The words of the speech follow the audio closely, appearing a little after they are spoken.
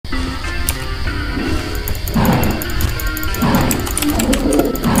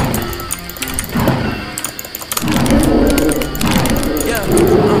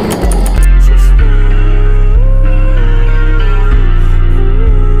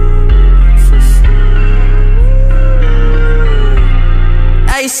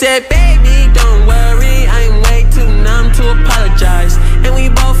said, baby, don't worry, I'm way too numb to apologize. And we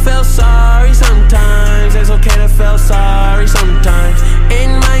both felt sorry sometimes. It's okay to feel sorry sometimes.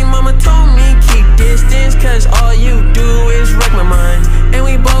 And my mama told me keep distance, cause all you do is wreck my mind. And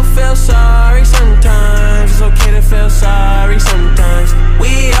we both feel sorry sometimes. It's okay to feel sorry sometimes.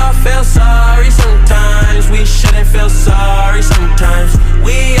 We all feel sorry sometimes. We shouldn't feel sorry sometimes.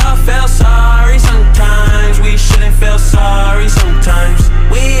 We all feel sorry sometimes. We shouldn't feel sorry sometimes.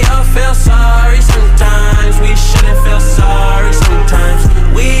 We all feel sorry sometimes. We shouldn't feel sorry sometimes.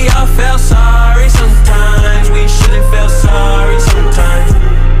 We all feel sorry sometimes. We shouldn't feel sorry sometimes.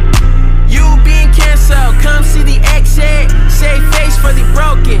 You being canceled, come see the exit. Save face for the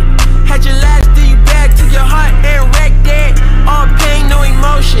broken. Had your last do you back to your heart and wrecked it. All pain, no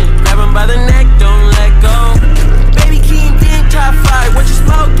emotion. Grab him by the neck, don't let go. Baby, keep being top 5, what you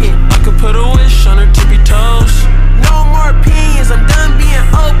smoking? I could put a wish on her tippy toes. No more opinions, I'm done being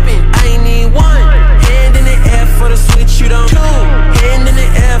open. I need one hand in the air for the switch you don't. 2 hand in the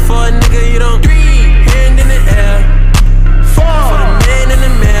air for a nigga you don't. 3 hand in the air 4 for the man in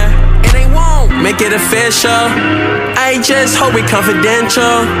the mirror. And they won't make it official. I just hope it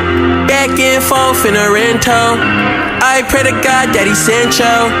confidential. Back and forth in a rental. I pray to God that he sent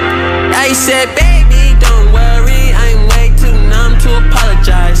you. I said, baby, don't worry, I'm way too numb to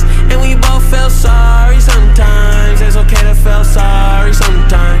apologize. And we both feel sorry sometimes. It's okay to feel sorry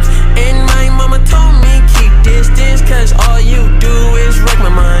sometimes. And my mama told me keep distance, cause all you do is wreck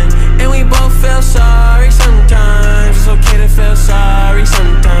my mind. And we both feel sorry sometimes. It's okay to feel sorry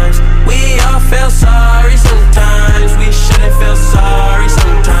sometimes. We all feel sorry sometimes. We shouldn't feel sorry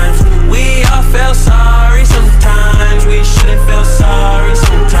sometimes. We all feel sorry sometimes. We shouldn't feel sorry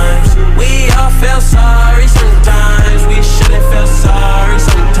sometimes. We all feel sorry sometimes. We shouldn't feel sorry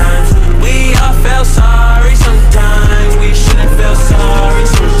sometimes. We all feel sorry sometimes. We shouldn't feel sorry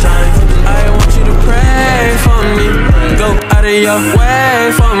sometimes. I want you to pray for me. Go out of your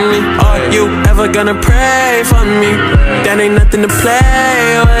way for me. Are you ever gonna pray for me? That ain't nothing to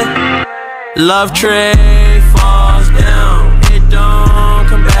play with. Love trade falls down. It don't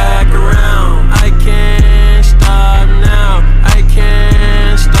come back around. I can't stop now. I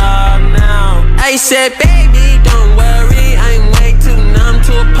can't stop now. I said, baby, don't worry, I'm way too numb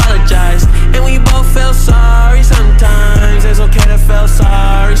to apologize. And we both feel sorry sometimes. It's okay to feel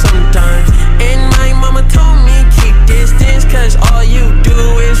sorry sometimes. And